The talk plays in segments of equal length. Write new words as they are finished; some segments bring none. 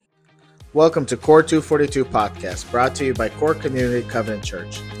Welcome to Core 242 Podcast, brought to you by Core Community Covenant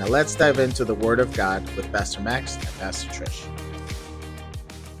Church. Now let's dive into the Word of God with Pastor Max and Pastor Trish.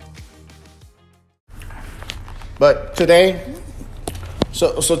 But today,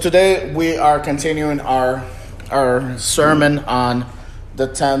 today we are continuing our sermon on the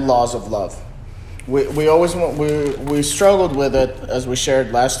 10 laws of love. We struggled with it, as we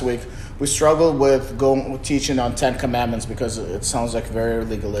shared last week. We struggled with teaching on 10 commandments because it sounds like very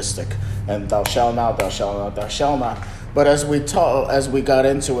legalistic. And thou shalt not, thou shalt not, thou shalt not. But as we got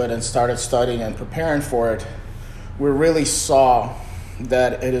into it and started studying and preparing for it, we really saw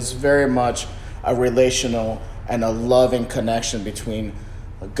that it is very much a relational and a loving connection between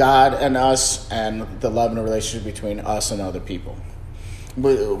God and us, and the love and relationship between us and other people.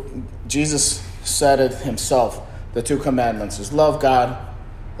 Jesus said it himself. The 2 commandments is love God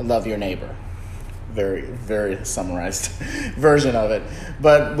and love your neighbor. Very, very summarized version of it.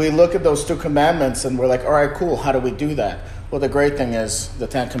 But we look at those 2 commandments and we're like, all right, cool. How do we do that? Well, the great thing is the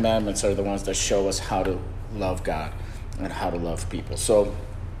 10 commandments are the ones that show us how to love God and how to love people. So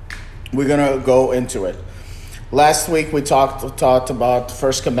we're going to go into it. Last week we talked about the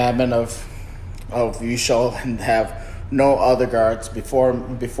first commandment of you shall have no other gods before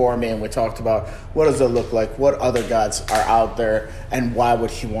me, and we talked about what does it look like, what other gods are out there, and why would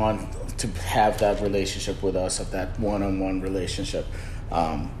he want to have that relationship with us, of that one-on-one relationship.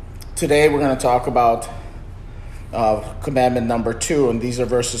 Today we're going to talk about commandment number 2, and these are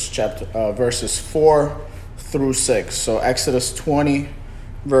verses 4 through 6. So Exodus 20,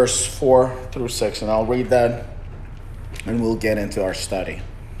 verse 4 through 6, and I'll read that and we'll get into our study.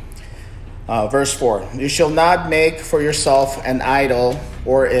 Verse 4, you shall not make for yourself an idol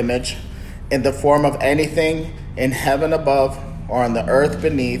or image in the form of anything in heaven above, or on the earth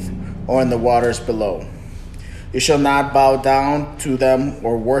beneath, or in the waters below. You shall not bow down to them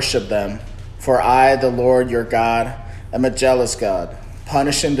or worship them, for I, the Lord your God, am a jealous God,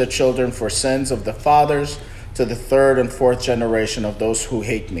 punishing the children for sins of the fathers to the 3rd and 4th generation of those who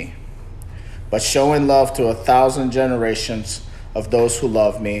hate me, but showing love to 1,000 generations of those who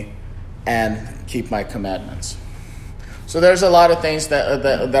love me and keep my commandments. So there's a lot of things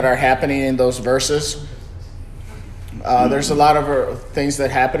that are happening in those verses. There's a lot of things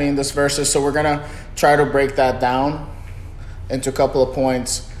that are happening in those verses. So we're going to try to break that down into a couple of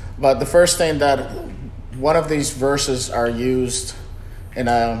points. But the first thing, that one of these verses are used in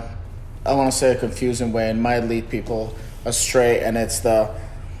I want to say a confusing way, and might lead people astray. And it's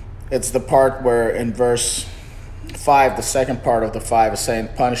the part where in verse 5, the second part of the 5 is saying,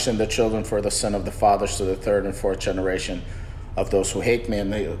 punishing the children for the sin of the fathers to the 3rd and 4th generation of those who hate me.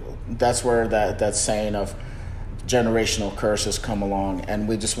 And that's where that saying of generational curses come along. And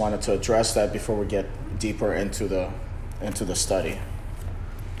we just wanted to address that before we get deeper into the study.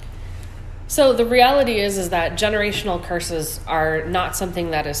 So the reality is that generational curses are not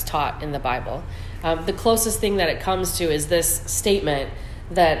something that is taught in the Bible. The closest thing that it comes to is this statement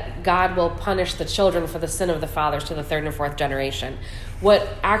that God will punish the children for the sin of the fathers to the 3rd and 4th generation. What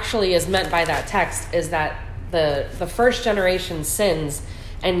actually is meant by that text is that the first generation sins,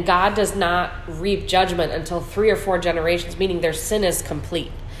 and God does not reap judgment until 3 or 4 generations, meaning their sin is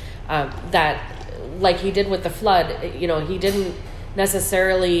complete. That, like he did with the flood, he didn't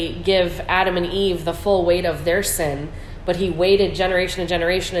necessarily give Adam and Eve the full weight of their sin, but he waited generation and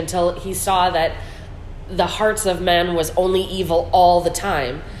generation until he saw that the hearts of men was only evil all the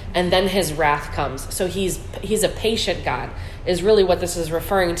time, and then his wrath comes. So he's a patient God, is really what this is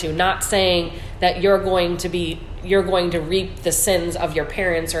referring to. Not saying that you're going to reap the sins of your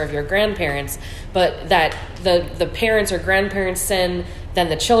parents or of your grandparents, but that the parents or grandparents sin, then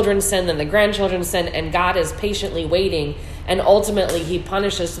the children sin, then the grandchildren sin, and God is patiently waiting, and ultimately he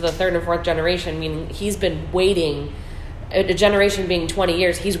punishes to the 3rd and 4th generation, meaning he's been waiting, a generation being 20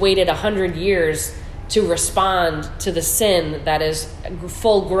 years, he's waited 100 years to respond to the sin that is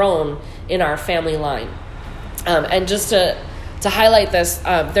full grown in our family line. And just to highlight this,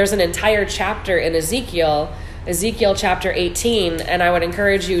 there's an entire chapter in Ezekiel chapter 18, and I would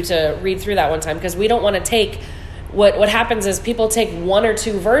encourage you to read through that one time, because we don't want to take, what happens is people take 1 or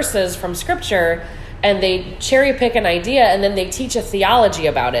 2 verses from scripture and they cherry pick an idea and then they teach a theology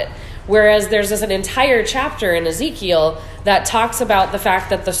about it. Whereas there's an entire chapter in Ezekiel that talks about the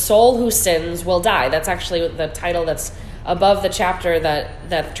fact that the soul who sins will die. That's actually the title that's above the chapter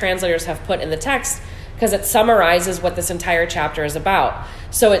that translators have put in the text, because it summarizes what this entire chapter is about.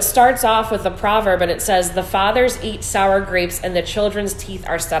 So it starts off with a proverb, and it says, the fathers eat sour grapes and the children's teeth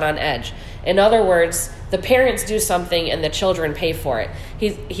are set on edge. In other words, the parents do something and the children pay for it.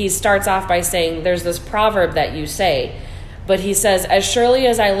 He starts off by saying, there's this proverb that you say, But he says, "As surely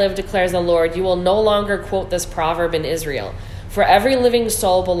as I live, declares the Lord, you will no longer quote this proverb in Israel. For every living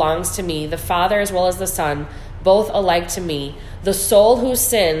soul belongs to me, the Father as well as the Son, both alike to me. The soul who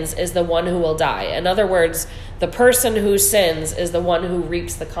sins is the one who will die." In other words, the person who sins is the one who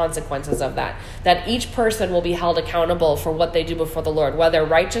reaps the consequences of that. That each person will be held accountable for what they do before the Lord, whether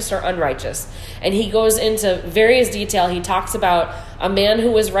righteous or unrighteous. And he goes into various detail. He talks about a man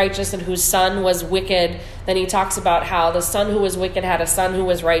who was righteous and whose son was wicked. Then he talks about how the son who was wicked had a son who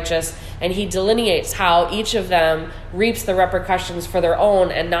was righteous. And he delineates how each of them reaps the repercussions for their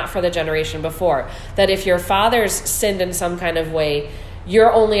own and not for the generation before. That if your fathers sinned in some kind of way,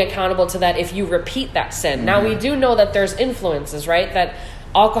 you're only accountable to that if you repeat that sin. Mm-hmm. Now, we do know that there's influences, right? That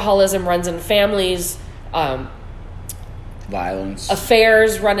alcoholism runs in families. Violence.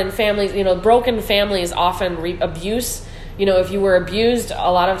 Affairs run in families. Broken families often reap abuse. If you were abused,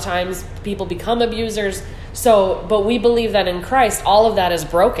 a lot of times people become abusers. But we believe that in Christ, all of that is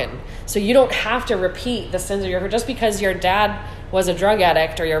broken. So you don't have to repeat the sins of your... Just because your dad was a drug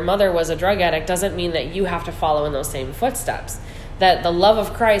addict or your mother was a drug addict doesn't mean that you have to follow in those same footsteps. That the love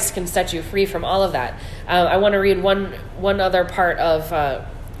of Christ can set you free from all of that. I want to read one other part of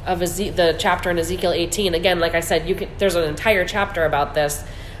the chapter in Ezekiel 18. Again, like I said, there's an entire chapter about this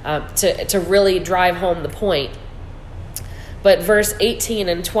to really drive home the point. But verse 18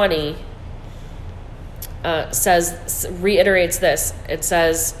 and 20 reiterates this. It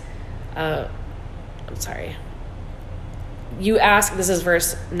says, you ask, this is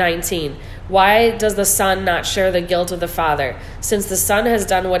verse 19, "Why does the Son not share the guilt of the Father? Since the Son has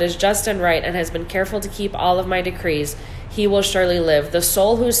done what is just and right and has been careful to keep all of my decrees, he will surely live. The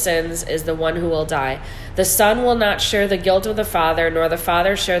soul who sins is the one who will die. The Son will not share the guilt of the Father, nor the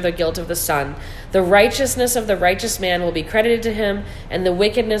Father share the guilt of the Son. The righteousness of the righteous man will be credited to him, and the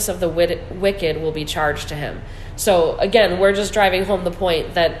wickedness of the wicked will be charged to him." So again, we're just driving home the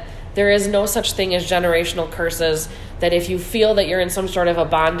point that there is no such thing as generational curses, that if you feel that you're in some sort of a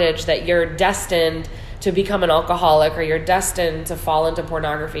bondage, that you're destined to become an alcoholic, or you're destined to fall into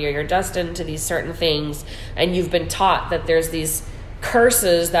pornography, or you're destined to these certain things, and you've been taught that there's these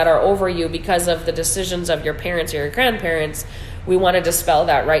curses that are over you because of the decisions of your parents or your grandparents, we want to dispel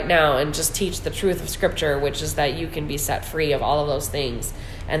that right now and just teach the truth of Scripture, which is that you can be set free of all of those things,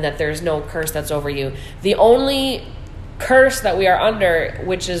 and that there's no curse that's over you. The only curse that we are under,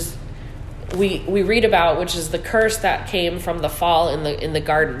 which is we read about, which is the curse that came from the fall in the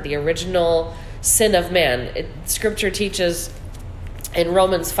garden, the original sin of man. Scripture teaches in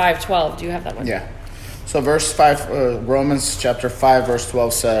Romans 5:12. Do you have that one? Yeah. So verse 5, Romans chapter 5, verse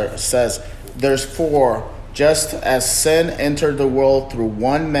 12 says, "Therefore, just as sin entered the world through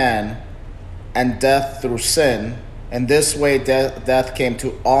one man, and death through sin, in this way death came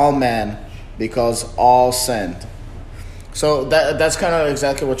to all men, because all sinned." So that's kind of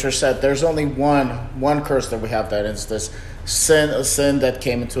exactly what you said. There's only one curse that we have, that is this sin that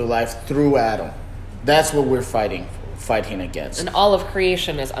came into life through Adam. That's what we're fighting against. And all of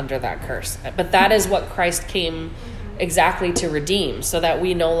creation is under that curse. But that is what Christ came exactly to redeem, so that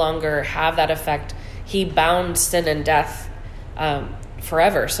we no longer have that effect. He bound sin and death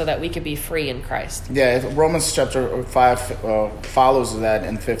forever, so that we could be free in Christ. Yeah, Romans chapter 5 follows that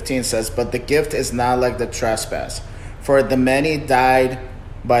in 15, says, "But the gift is not like the trespass. For the many died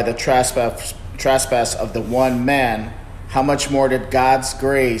by the trespass of the one man. How much more did God's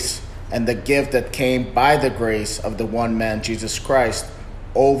grace and the gift that came by the grace of the one man, Jesus Christ,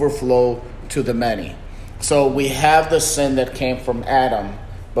 overflow to the many?" So we have the sin that came from Adam,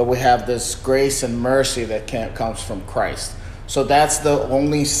 but we have this grace and mercy that comes from Christ. So that's the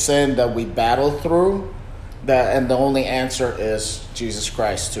only sin that we battle through, and the only answer is Jesus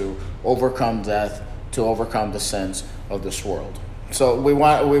Christ, to overcome death, to overcome the sins of this world. So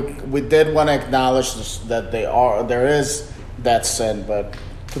we did want to acknowledge that there is that sin, but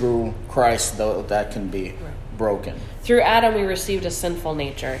through Christ, though, that can be broken. Through Adam, we received a sinful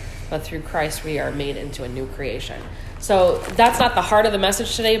nature, but through Christ, we are made into a new creation. So that's not the heart of the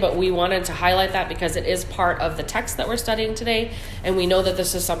message today, but we wanted to highlight that because it is part of the text that we're studying today, and we know that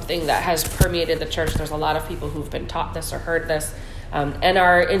this is something that has permeated the church. There's a lot of people who've been taught this or heard this, and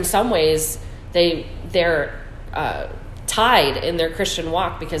are in some ways they're tied in their Christian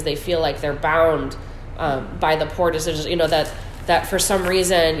walk because they feel like they're bound by the poor decisions. That for some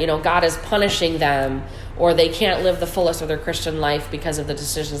reason, God is punishing them, or they can't live the fullest of their Christian life because of the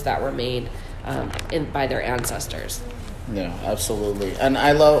decisions that were made by their ancestors. Yeah, absolutely. And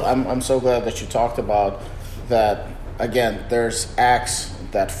I'm so glad that you talked about that. Again, there's acts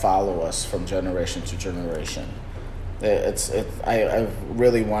that follow us from generation to generation. I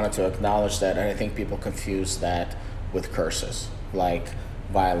really wanted to acknowledge that, and I think people confuse that with curses, like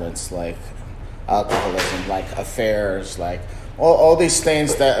violence, like alcoholism, like affairs, like all these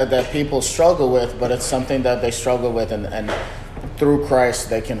things that people struggle with, but it's something that they struggle with, and through Christ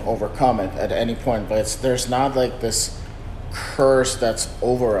they can overcome it at any point. But there's not like this curse that's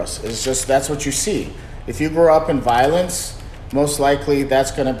over us. It's just, that's what you see. If you grow up in violence, most likely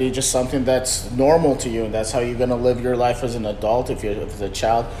that's going to be just something that's normal to you, and that's how you're going to live your life as an adult. If it's a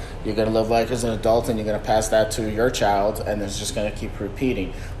child, you're going to live life as an adult, and you're going to pass that to your child, and it's just going to keep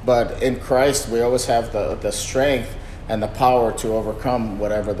repeating. But in Christ, we always have the strength and the power to overcome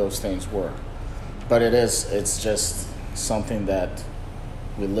whatever those things were. But it's just something that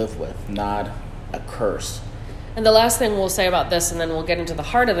we live with, not a curse. And the last thing we'll say about this, and then we'll get into the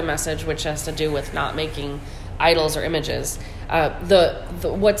heart of the message, which has to do with not making idols or images.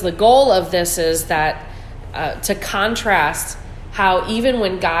 What's the goal of this is that to contrast how even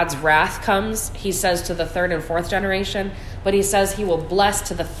when God's wrath comes, he says to the third and fourth generation, but he says he will bless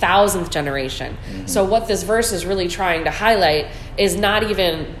to the 1,000th generation. Mm-hmm. So what this verse is really trying to highlight is not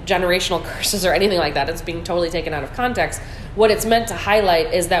even generational curses or anything like that. It's being totally taken out of context. What it's meant to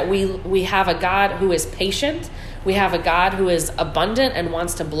highlight is that we have a God who is patient. We have a God who is abundant and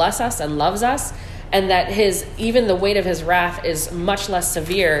wants to bless us and loves us, and that even the weight of his wrath is much less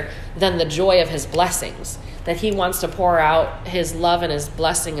severe than the joy of his blessings, that he wants to pour out his love and his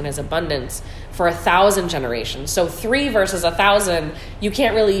blessing and his abundance for 1,000 generations. So 3 versus 1,000, you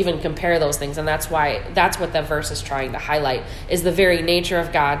can't really even compare those things, and that's what that verse is trying to highlight, is the very nature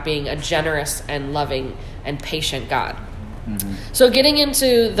of God being a generous and loving and patient God. Mm-hmm. So getting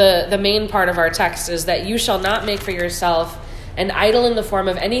into the main part of our text is that you shall not make for yourself an idol in the form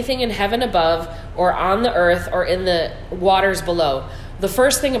of anything in heaven above or on the earth or in the waters below. The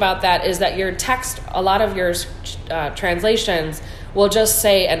first thing about that is that your text, a lot of your translations will just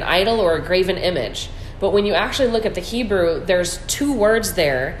say an idol or a graven image. But when you actually look at the Hebrew, there's 2 words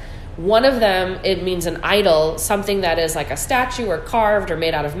there. One of them, it means an idol, something that is like a statue or carved or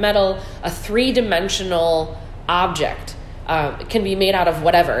made out of metal, a 3-dimensional object. It can be made out of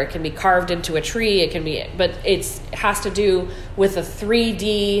whatever. It can be carved into a tree. But it has to do with a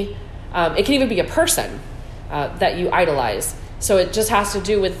 3D. It can even be a person that you idolize. So it just has to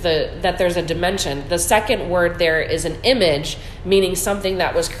do with that there's a dimension. The second word there is an image, meaning something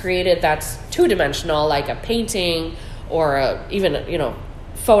that was created that's 2-dimensional, like a painting or even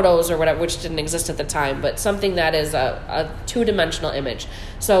photos or whatever, which didn't exist at the time, but something that is a 2-dimensional image.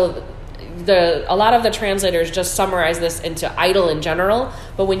 So a lot of the translators just summarize this into idol in general,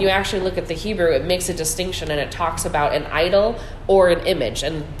 but when you actually look at the Hebrew, it makes a distinction, and it talks about an idol or an image,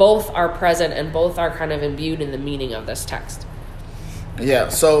 and both are present and both are kind of imbued in the meaning of this text. Yeah,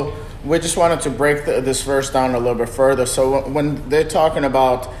 so we just wanted to break this verse down a little bit further. So when they're talking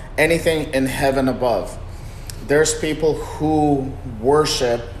about anything in heaven above, there's people who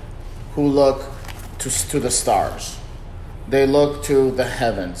worship, who look to the stars. They look to the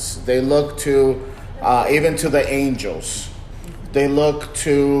heavens. They look to even to the angels. They look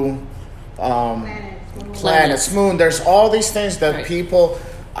to planets, moon. There's all these things that people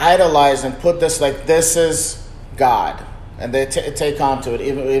idolize and put this is God. And they take on to it.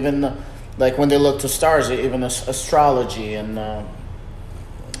 Even like when they look to stars, even astrology and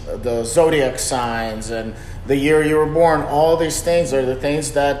the zodiac signs and the year you were born, all these things are the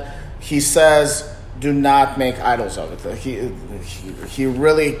things that he says do not make idols of it. He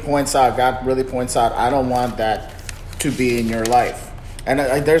really points out, God really points out, I don't want that to be in your life. And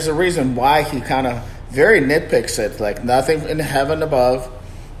there's a reason why he kind of very nitpicks it, like nothing in heaven above,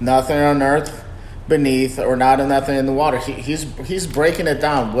 nothing on earth beneath, or nothing in the water. He's breaking it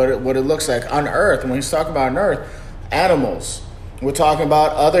down, what it looks like on earth. And when he's talking about on earth, animals. We're talking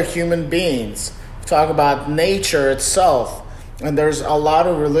about other human beings. We're talking about nature itself. And there's a lot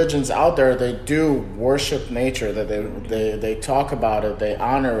of religions out there that do worship nature, that they talk about it, they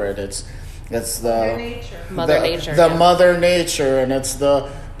honor it. It's the Mother Nature, and it's the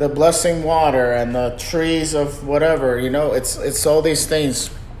blessing water and the trees of whatever. It's all these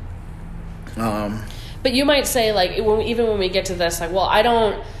things. But you might say, like, even when we get to this, like, well, I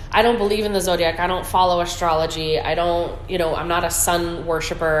don't believe in the zodiac. I don't follow astrology. I don't, I'm not a sun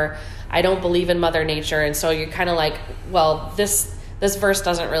worshiper. I don't believe in Mother Nature. And so you're kind of like, well, this verse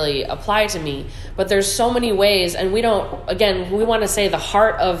doesn't really apply to me. But there's so many ways, and we want to say the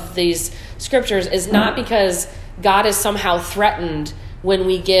heart of these scriptures is not because God is somehow threatened when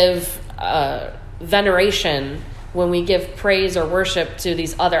we give veneration, when we give praise or worship to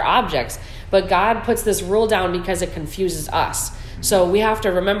these other objects. But God puts this rule down because it confuses us. So we have to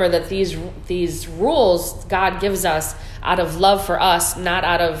remember that these rules God gives us out of love for us, not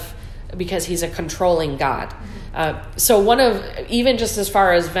because he's a controlling God. So one of, even just as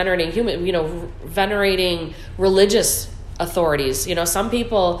far as venerating venerating religious authorities, some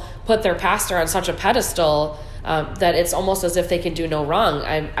people put their pastor on such a pedestal that it's almost as if they can do no wrong.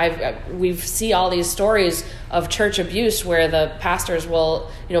 We see all these stories of church abuse where the pastors will,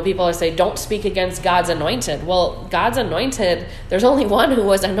 people say, don't speak against God's anointed. Well, God's anointed, there's only one who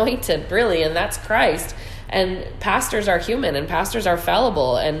was anointed, really, and that's Christ. And pastors are human, and pastors are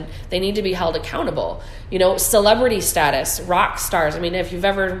fallible, and they need to be held accountable. Celebrity status, rock stars. If you've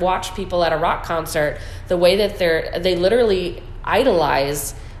ever watched people at a rock concert, the way that they literally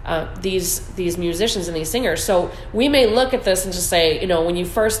idolize these musicians and these singers. So we may look at this and just say, when you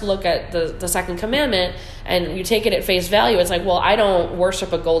first look at the second commandment and you take it at face value, it's like, well, I don't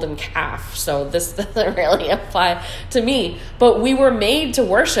worship a golden calf, so this doesn't really apply to me. But we were made to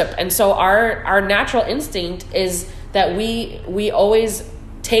worship, and so our natural instinct is that we always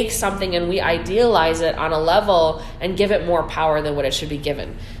take something and we idealize it on a level and give it more power than what it should be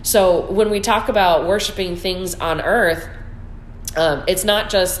given. So when we talk about worshiping things on earth, it's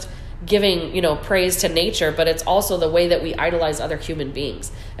not just giving, praise to nature, but it's also the way that we idolize other human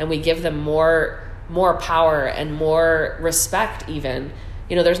beings, and we give them more power and more respect even.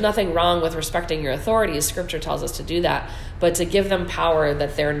 There's nothing wrong with respecting your authorities. Scripture tells us to do that, but to give them power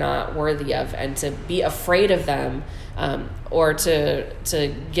that they're not worthy of, and to be afraid of them, or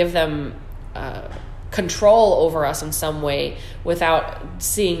to give them control over us in some way, without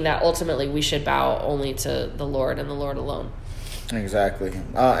seeing that ultimately we should bow only to the Lord and the Lord alone. Exactly.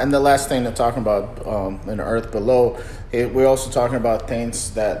 And the last thing to talk about in earth below, we're also talking about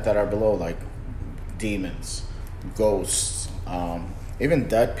things that are below, like demons, ghosts, even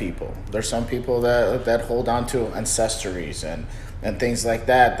dead people. There's some people that hold on to ancestries and things like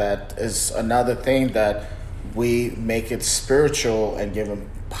that. That is another thing that we make it spiritual and give them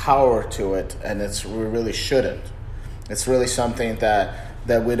power to it, and we really shouldn't. It's really something that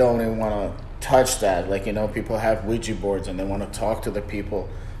we don't even want to touch that. Like, people have Ouija boards and they want to talk to the people,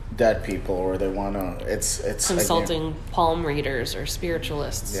 dead people, or they want to, it's consulting palm readers or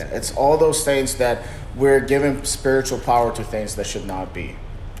spiritualists. Yeah, it's all those things that we're giving spiritual power to things that should not be.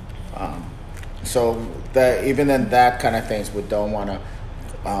 So that even in that kind of things, we don't want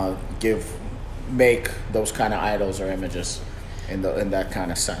to make those kind of idols or images in that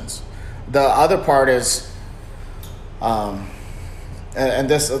kind of sense. The other part is, and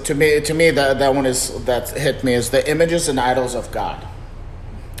this to me that one is that hit me is the images and idols of God.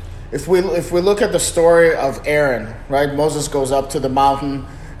 If we look at the story of Aaron, right? Moses goes up to the mountain,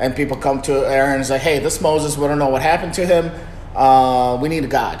 and people come to Aaron and say, "Hey, this Moses, we don't know what happened to him. We need a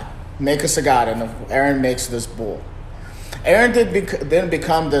god. Make us a god." And Aaron makes this bull. Aaron didn't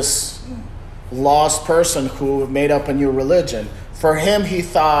become this lost person who made up a new religion. For him, he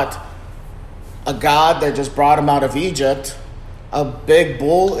thought a god that just brought him out of Egypt, a big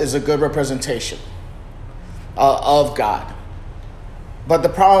bull, is a good representation of God. But the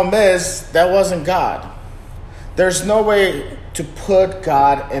problem is, that wasn't God. There's no way to put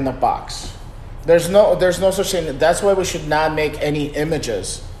God in a box. There's no such thing. That's why we should not make any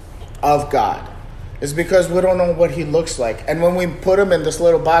images of God. It's because we don't know what he looks like. And when we put him in this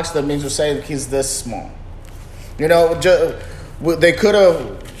little box, that means we're saying he's this small. We could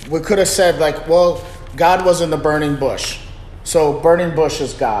have said, like, well, God was in the burning bush, so burning bush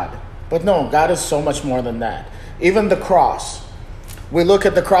is God. But no, God is so much more than that. Even the cross. We look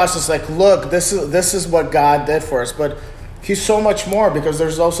at the cross, it's like, look, this is what God did for us. But he's so much more, because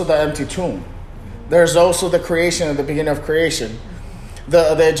there's also the empty tomb. There's also the creation at the beginning of creation.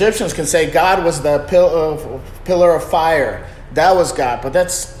 The Egyptians can say God was the pillar of fire. That was God. But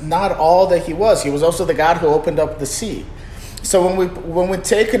that's not all that he was. He was also the God who opened up the sea. So when we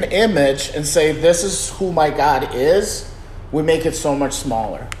take an image and say, this is who my God is, we make it so much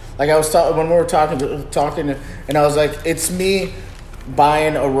smaller. Like I was when we were talking, and I was like, it's me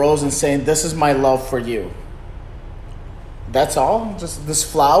buying a rose and saying, this is my love for you. That's all? Just this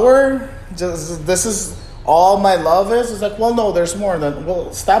flower? Just this is all my love is? It's like, well, no, there's more than.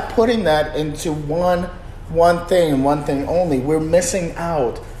 Well, stop putting that into one thing and one thing only. We're missing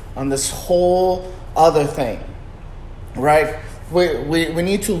out on this whole other thing, right? We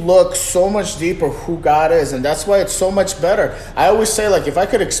need to look so much deeper who God is, and that's why it's so much better. I always say, like, if I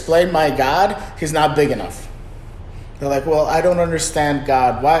could explain my God, he's not big enough. They're like, well, I don't understand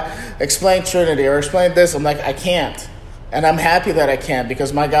God. Why? Explain Trinity or explain this. I'm like, I can't. And I'm happy that I can't,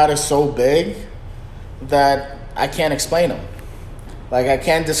 because my God is so big that I can't explain him. Like, I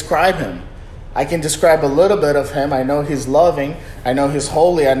can't describe him. I can describe a little bit of him. I know he's loving. I know he's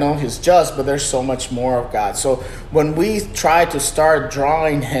holy. I know he's just, but there's so much more of God. So when we try to start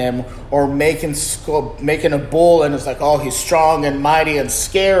drawing him or making a bull, and it's like, oh, he's strong and mighty and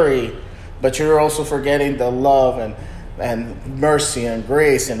scary, but you're also forgetting the love and mercy and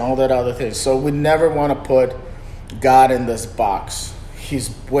grace and all that other things. So we never want to put God in this box.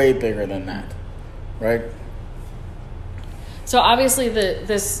 He's way bigger than that, right? So obviously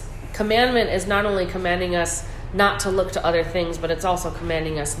this commandment is not only commanding us not to look to other things, but it's also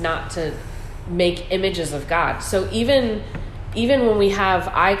commanding us not to make images of God. So even when we have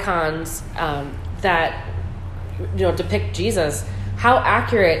icons that depict Jesus, how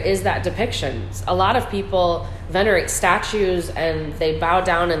accurate is that depiction? A lot of people venerate statues and they bow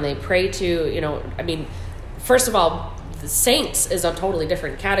down and they pray to, first of all, the saints is a totally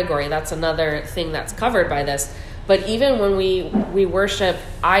different category. That's another thing that's covered by this. But even when we worship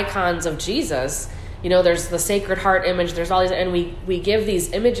icons of Jesus, there's the Sacred Heart image, there's all these, and we give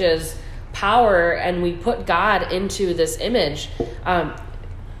these images power and we put God into this image.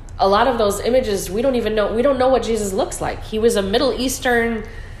 A lot of those images, we don't know what Jesus looks like. He was a Middle Eastern,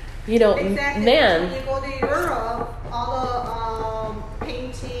 exactly. man. When you go to Europe, all the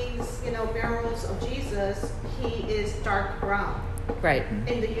paintings, murals of Jesus, he is dark brown. Right.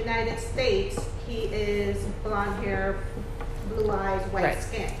 In the United States, he is blonde hair, blue eyes, white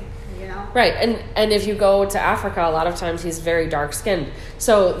skin. Right, and if you go to Africa, a lot of times he's very dark-skinned.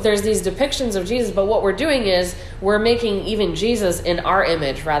 So there's these depictions of Jesus, but what we're doing is we're making even Jesus in our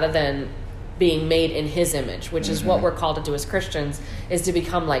image rather than being made in his image, which is what we're called to do as Christians, is to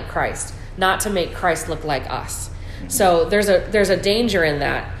become like Christ, not to make Christ look like us. So there's a danger in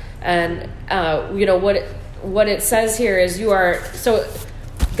that. And what it says here is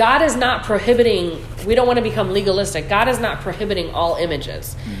God is not prohibiting, we don't want to become legalistic. God is not prohibiting all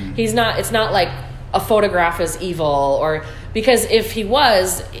images. It's not like a photograph is evil, because if he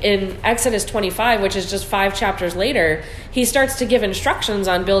was, in Exodus 25, which is just 5 chapters later, he starts to give instructions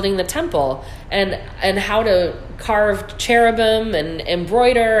on building the temple and how to carve cherubim and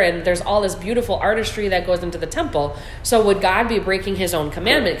embroider, and there's all this beautiful artistry that goes into the temple. So would God be breaking his own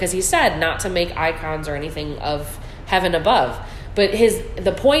commandment? Because he said not to make icons or anything of heaven above. But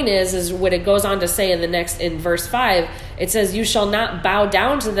the point is what it goes on to say in verse 5, it says, "You shall not bow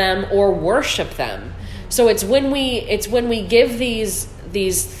down to them or worship them." So it's when we give these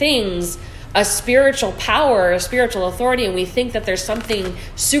things a spiritual power, a spiritual authority, and we think that there's something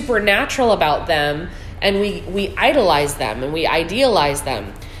supernatural about them, and we idolize them and we idealize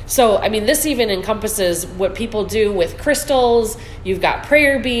them. So, this even encompasses what people do with crystals. You've got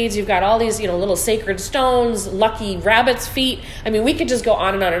prayer beads. You've got all these, little sacred stones, lucky rabbit's feet. We could just go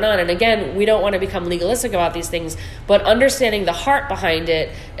on and on and on. And again, we don't want to become legalistic about these things, but understanding the heart behind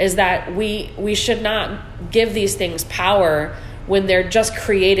it is that we should not give these things power when they're just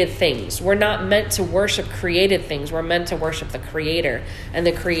created things. We're not meant to worship created things. We're meant to worship the Creator and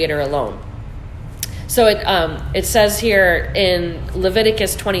the Creator alone. So it says here in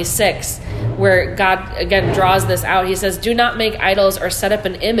Leviticus 26, where God again draws this out. He says, "Do not make idols or set up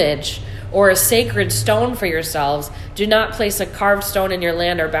an image or a sacred stone for yourselves. Do not place a carved stone in your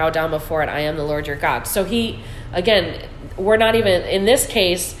land or bow down before it. I am the Lord your God." So we're not even, in this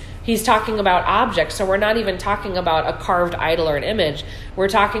case, he's talking about objects. So we're not even talking about a carved idol or an image. We're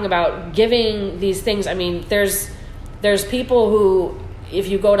talking about giving these things. There's people who, if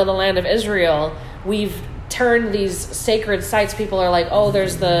you go to the land of Israel, we've turned these sacred sites. People are like, oh,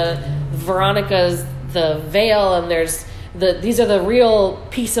 there's the Veronica's, the veil, and these are the real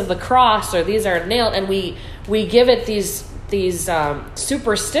piece of the cross, or these are nailed, and we give it these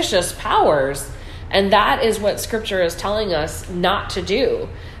superstitious powers, and that is what Scripture is telling us not to do.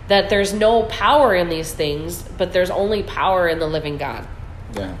 That there's no power in these things, but there's only power in the living God.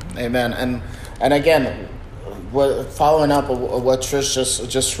 Yeah, amen. And again, following up on what Trish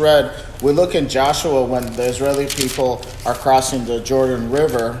just read, we look in Joshua when the Israeli people are crossing the Jordan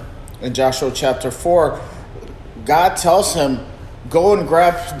River. In Joshua chapter 4, God tells him, go and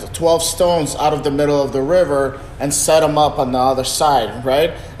grab 12 stones out of the middle of the river and set them up on the other side,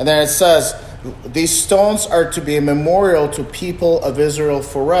 right? And then it says, these stones are to be a memorial to people of Israel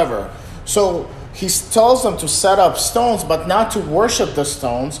forever. So he tells them to set up stones, but not to worship the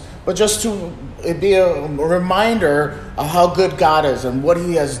stones, but just to be a reminder of how good God is and what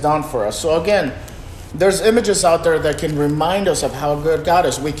he has done for us. So again, there's images out there that can remind us of how good God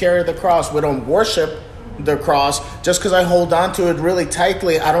is. We carry the cross. We don't worship the cross. Just because I hold on to it really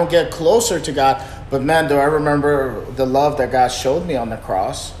tightly, I don't get closer to God. But man, do I remember the love that God showed me on the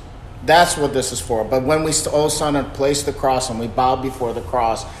cross. That's what this is for. But when we all of a sudden place the cross and we bow before the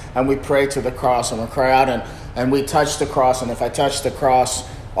cross and we pray to the cross and we cry out and we touch the cross, and if I touch the cross,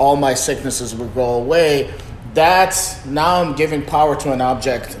 all my sicknesses will go away, that's now I'm giving power to an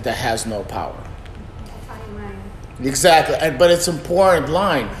object that has no power. Exactly. But it's an important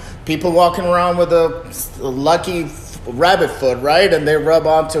line. People walking around with a lucky rabbit foot, right? And they rub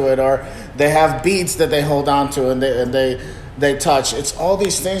onto it, or they have beads that they hold onto and they touch. It's all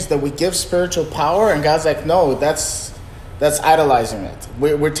these things that we give spiritual power, and God's like, no, that's idolizing it.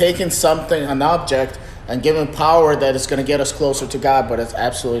 We're taking something, an object, and giving power that is going to get us closer to God, but it's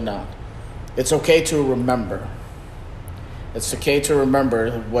absolutely not. It's okay to remember. It's okay to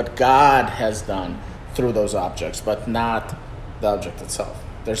remember what God has done through those objects, but not the object itself.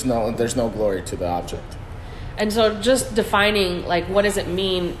 There's no glory to the object. And so just defining, like, what does it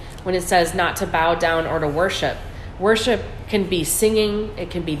mean when it says not to bow down or to worship? Worship can be singing, it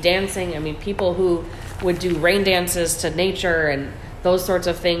can be dancing. I mean, people who would do rain dances to nature and those sorts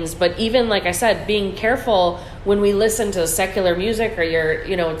of things. But even, like I said, being careful when we listen to secular music,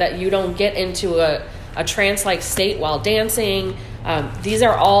 or that you don't get into a trance-like state while dancing. These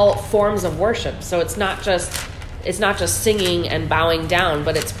are all forms of worship. So it's not just singing and bowing down,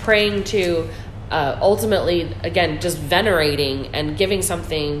 but it's praying to ultimately, again, just venerating and giving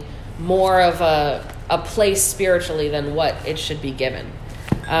something more of a place spiritually than what it should be given.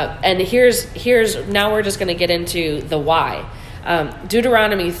 And here's now we're just going to get into the why.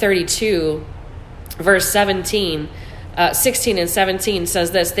 Deuteronomy 32, verse 16 and 17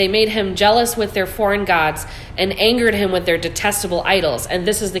 says this: they made him jealous with their foreign gods and angered him with their detestable idols. And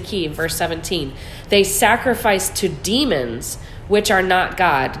this is the key, verse 17. They sacrificed to demons, which are not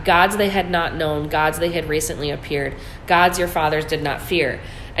God, gods they had not known, gods they had recently appeared, gods your fathers did not fear.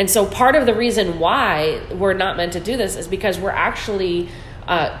 And so part of the reason why we're not meant to do this is because we're actually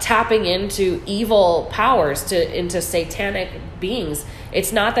tapping into evil powers, into satanic beings.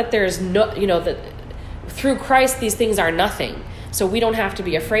 It's not that there's that through Christ these things are nothing, so we don't have to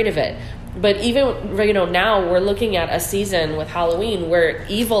be afraid of it. But even now we're looking at a season with Halloween where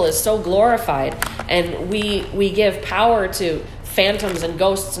evil is so glorified, and we give power to phantoms and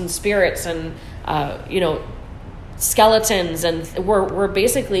ghosts and spirits and skeletons, and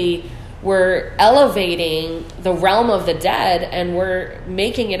we're elevating the realm of the dead, and we're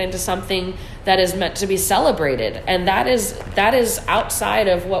making it into something that is meant to be celebrated. And that is outside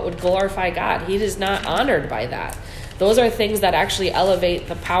of what would glorify God. He is not honored by that. Those are things that actually elevate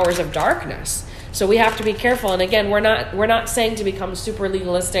the powers of darkness. So we have to be careful. And again, we're not saying to become super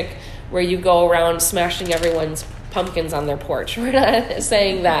legalistic where you go around smashing everyone's pumpkins on their porch. We're not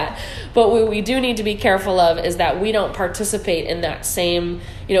saying that. But what we do need to be careful of is that we don't participate in that same,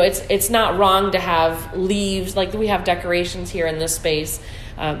 it's not wrong to have leaves, like we have decorations here in this space.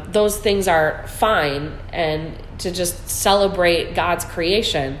 Those things are fine, and to just celebrate God's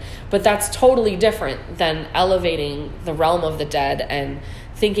creation. But that's totally different than elevating the realm of the dead and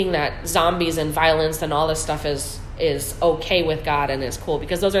thinking that zombies and violence and all this stuff is okay with God and is cool,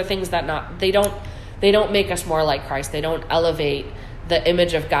 because those are things that they don't make us more like Christ. They don't elevate the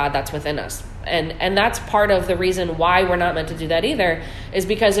image of God that's within us. And that's part of the reason why we're not meant to do that either, is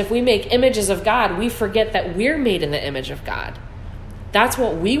because if we make images of God, we forget that we're made in the image of God. That's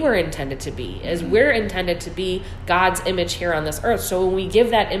what we were intended to be, is we're intended to be God's image here on this earth. So when we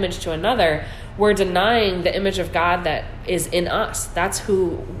give that image to another, we're denying the image of God that is in us. That's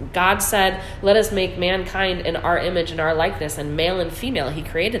who God said, let us make mankind in our image and our likeness, and male and female, he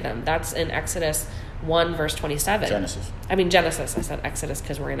created them. That's in Exodus 1, verse 27. Genesis. I said Exodus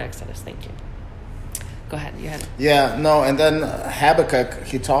because we're in Exodus. Thank you. Go ahead. You had it. Yeah, no, and then Habakkuk,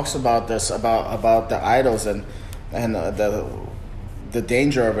 he talks about this, about the idols and the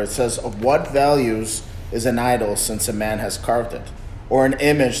danger of it. It says, of what values is an idol since a man has carved it, or an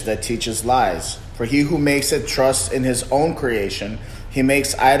image that teaches lies? For he who makes it trusts in his own creation. He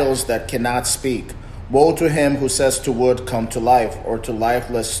makes idols that cannot speak. Woe to him who says to wood, come to life, or to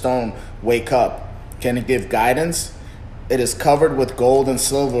lifeless stone, wake up. Can it give guidance? It is covered with gold and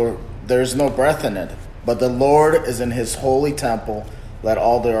silver. There is no breath in it. But the Lord is in his holy temple. Let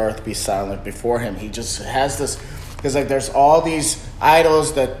all the earth be silent before him. He just has this, because there's all these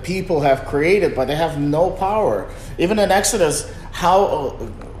idols that people have created, but they have no power. Even in Exodus, how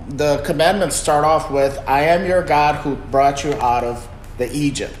the commandments start off with, I am your God who brought you out of the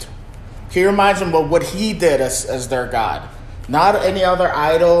Egypt. He reminds them of what he did as their God. Not any other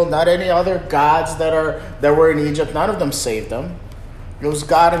idol, not any other gods that were in Egypt. None of them saved them. It was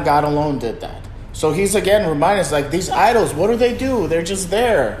God, and God alone did that. So he's again reminding us, these idols, what do? They're just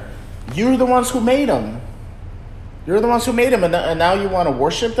there. You're the ones who made them. You're the ones who made them, and now you want to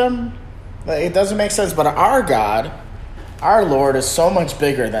worship them? It doesn't make sense. But our God, our Lord, is so much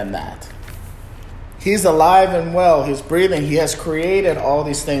bigger than that. He's alive and well. He's breathing. He has created all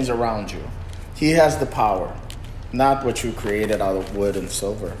these things around you. He has the power, not what you created out of wood and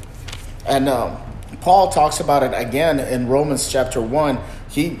silver. And Paul talks about it again in Romans chapter 1.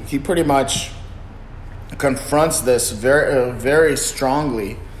 He pretty much confronts this very, very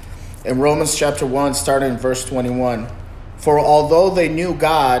strongly. In Romans chapter 1, starting in verse 21, for although they knew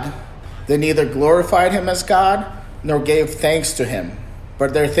God, they neither glorified him as God nor gave thanks to him.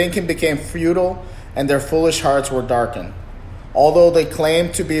 But their thinking became futile, and their foolish hearts were darkened. Although they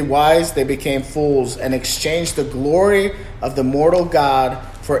claimed to be wise, they became fools and exchanged the glory of the mortal God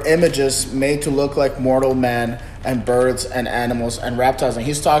for images made to look like mortal men and birds and animals and reptiles. And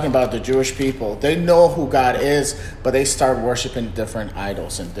he's talking about the Jewish people. They know who God is, but they start worshiping different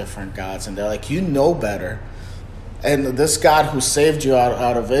idols and different gods. And they're like, you know better. And this God who saved you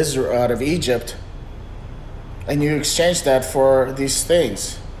out of Israel, out of Egypt, and you exchange that for these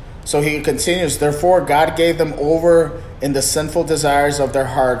things. So he continues, therefore God gave them over in the sinful desires of their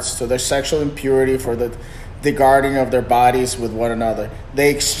hearts to their sexual impurity for the guarding of their bodies with one another.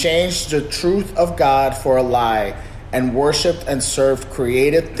 They exchanged the truth of God for a lie and worshipped and served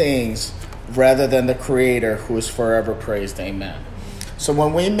created things rather than the Creator, who is forever praised. Amen. So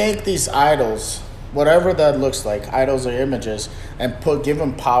when we make these idols, whatever that looks like, idols or images, and give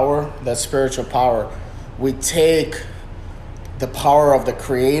them power, that spiritual power, we take the power of the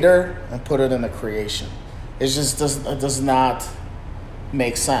Creator and put it in the creation. It just does not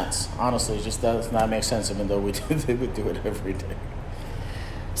make sense. Honestly, it just does not make sense, even though we do it every day.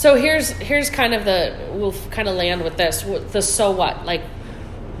 So here's kind of we'll kind of land with this. The so what? Like,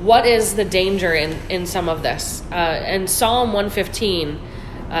 what is the danger in some of this? And Psalm 115,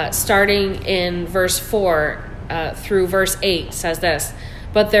 starting in verse 4 through verse 8, says this: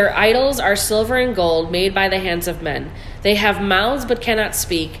 but their idols are silver and gold made by the hands of men. They have mouths but cannot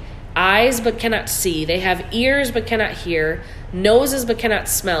speak, eyes but cannot see. They have ears but cannot hear, noses but cannot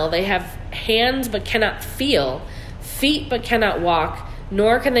smell. They have hands but cannot feel, feet but cannot walk,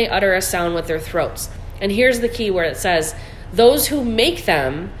 nor can they utter a sound with their throats. And here's the key where it says, those who make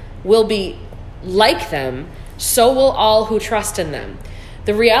them will be like them, so will all who trust in them.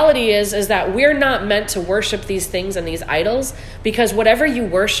 The reality is that we're not meant to worship these things and these idols, because whatever you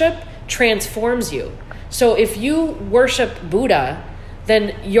worship transforms you. So if you worship Buddha,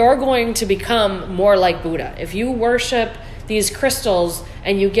 then you're going to become more like Buddha. If you worship these crystals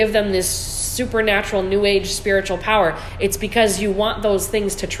and you give them this supernatural new age spiritual power, it's because you want those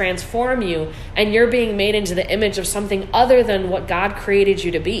things to transform you, and you're being made into the image of something other than what God created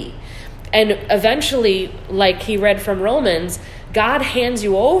you to be. And eventually, like he read from Romans, God hands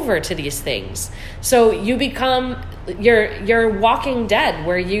you over to these things. So you become, you're walking dead,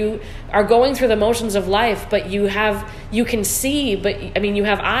 where you are going through the motions of life, but you can see, you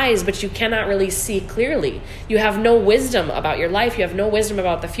have eyes, but you cannot really see clearly. You have no wisdom about your life. You have no wisdom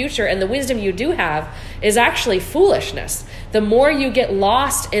about the future. And the wisdom you do have is actually foolishness. The more you get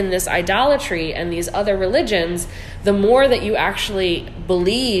lost in this idolatry and these other religions, the more that you actually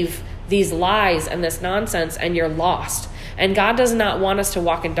believe these lies and this nonsense, and you're lost. And God does not want us to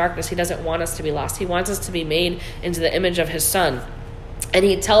walk in darkness. He doesn't want us to be lost. He wants us to be made into the image of his Son. And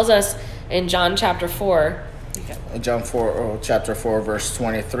he tells us in John chapter 4. Chapter 4, verse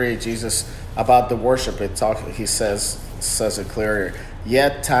 23, Jesus, about the worship, he says it clearly.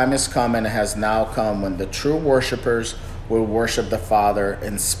 Yet time is come and has now come when the true worshipers will worship the Father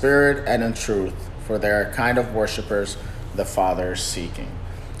in spirit and in truth, for they are kind of worshipers the Father is seeking.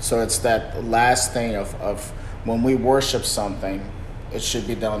 So it's that last thing of when we worship something, it should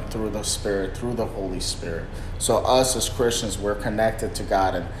be done through the Spirit, through the Holy Spirit. So us as Christians, we're connected to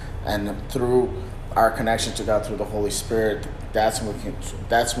God, and through our connection to God through the Holy Spirit, that's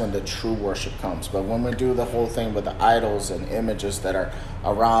when the true worship comes. But when we do the whole thing with the idols and images that are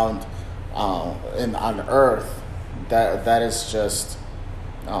around on earth, that is just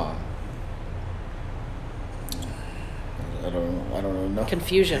I don't know.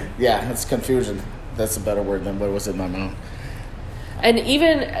 Confusion. Yeah, it's confusion. That's a better word than what was in my mouth. And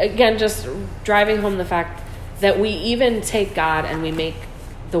even, again, just driving home the fact that we even take God and we make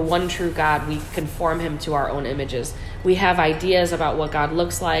the one true God, we conform him to our own images. We have ideas about what God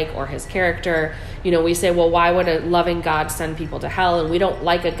looks like or his character. We say, well, why would a loving God send people to hell? And we don't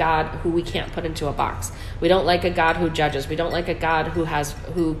like a God who we can't put into a box. We don't like a God who judges. We don't like a God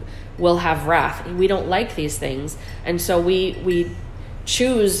who will have wrath. We don't like these things. And so we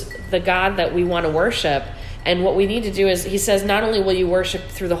choose the God that we want to worship. And what we need to do is, he says, not only will you worship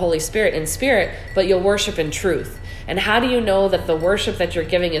through the Holy Spirit in spirit, but you'll worship in truth. And how do you know that the worship that you're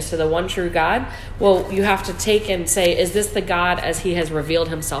giving is to the one true God? Well, you have to take and say, is this the God as he has revealed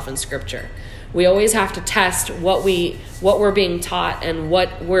himself in Scripture? We always have to test what we're being taught and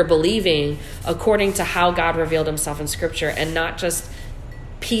what we're believing according to how God revealed himself in Scripture, and not just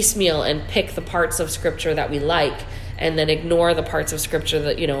piecemeal and pick the parts of Scripture that we like and then ignore the parts of Scripture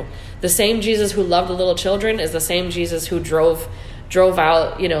that, the same Jesus who loved the little children is the same Jesus who drove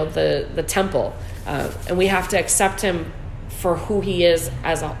out, the temple. And we have to accept him for who he is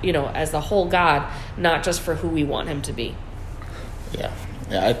as the whole God, not just for who we want him to be. Yeah,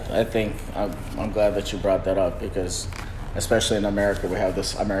 I think I'm glad that you brought that up, because especially in America, we have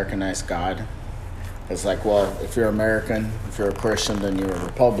this Americanized God. It's like, well, if you're American, if you're a Christian, then you're a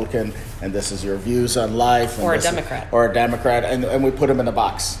Republican, and this is your views on life. And or a Democrat. Or a Democrat, and we put them in a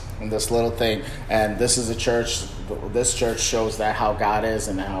box, in this little thing. And this is a church, this church shows that how God is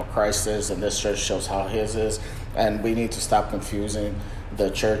and how Christ is, and this church shows how his is. And we need to stop confusing the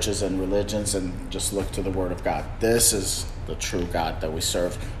churches and religions and just look to the Word of God. This is the true God that we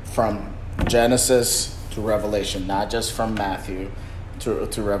serve, from Genesis to Revelation, not just from Matthew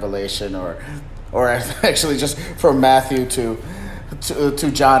to Revelation, or actually just from Matthew to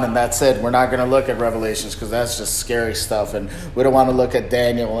John, and that's it. We're not going to look at Revelations because that's just scary stuff, and we don't want to look at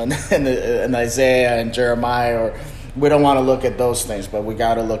Daniel and Isaiah and Jeremiah, or we don't want to look at those things, but we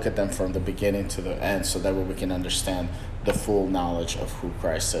got to look at them from the beginning to the end, so that way we can understand the full knowledge of who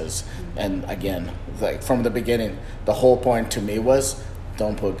Christ is. And again, like from the beginning, the whole point to me was,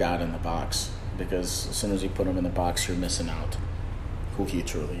 don't put God in the box, because as soon as you put him in the box, you're missing out who he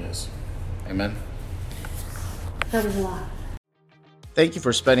truly is. Amen. That was a lot. Thank you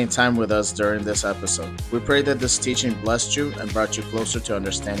for spending time with us during this episode. We pray that this teaching blessed you and brought you closer to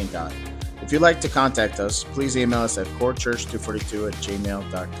understanding God. If you'd like to contact us, please email us at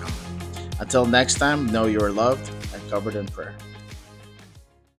corechurch242@gmail.com. Until next time, know you are loved and covered in prayer.